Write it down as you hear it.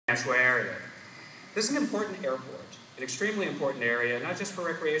Nashua area. This is an important airport, an extremely important area, not just for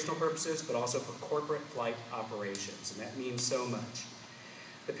recreational purposes, but also for corporate flight operations, and that means so much.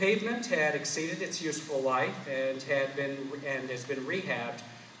 The pavement had exceeded its useful life and has been rehabbed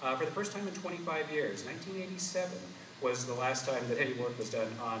for the first time in 25 years. 1987 was the last time that any work was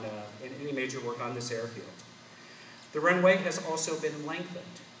done on any major work on this airfield. The runway has also been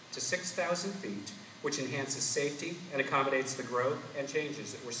lengthened to 6,000 feet, which enhances safety and accommodates the growth and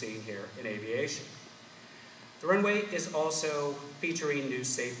changes that we're seeing here in aviation. The runway is also featuring new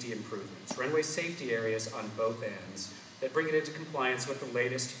safety improvements, runway safety areas on both ends that bring it into compliance with the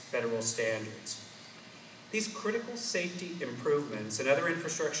latest federal standards. These critical safety improvements and other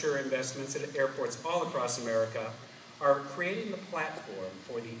infrastructure investments at airports all across America are creating the platform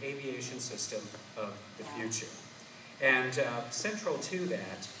for the aviation system of the future. And central to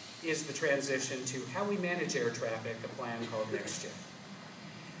that is the transition to how we manage air traffic, a plan called NextGen.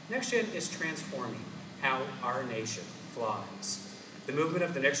 NextGen is transforming how our nation flies. The movement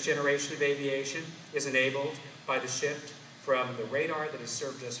of the next generation of aviation is enabled by the shift from the radar that has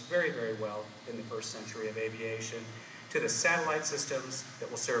served us very, very well in the first century of aviation to the satellite systems that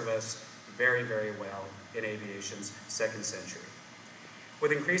will serve us very, very well in aviation's second century.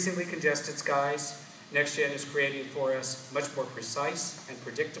 With increasingly congested skies, NextGen is creating for us much more precise and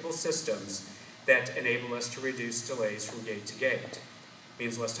predictable systems that enable us to reduce delays from gate to gate. It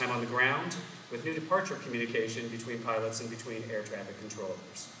means less time on the ground, with new departure communication between pilots and between air traffic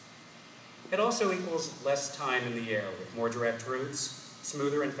controllers. It also equals less time in the air with more direct routes,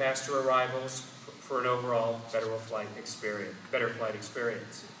 smoother and faster arrivals for an overall better flight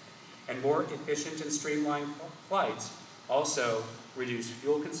experience. And more efficient and streamlined flights also reduce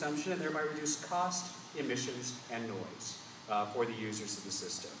fuel consumption and thereby reduce cost, emissions, and noise for the users of the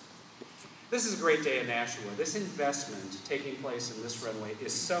system. This is a great day in Nashua. This investment taking place in this runway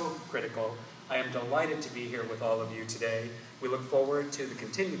is so critical. I am delighted to be here with all of you today. We look forward to the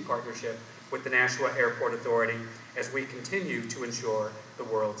continued partnership with the Nashua Airport Authority as we continue to ensure the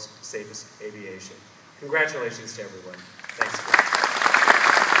world's safest aviation. Congratulations to everyone. Thanks again.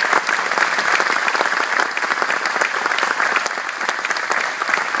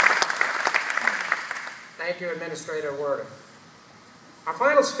 Thank you, Administrator Huerta. Our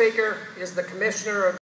final speaker is the Commissioner of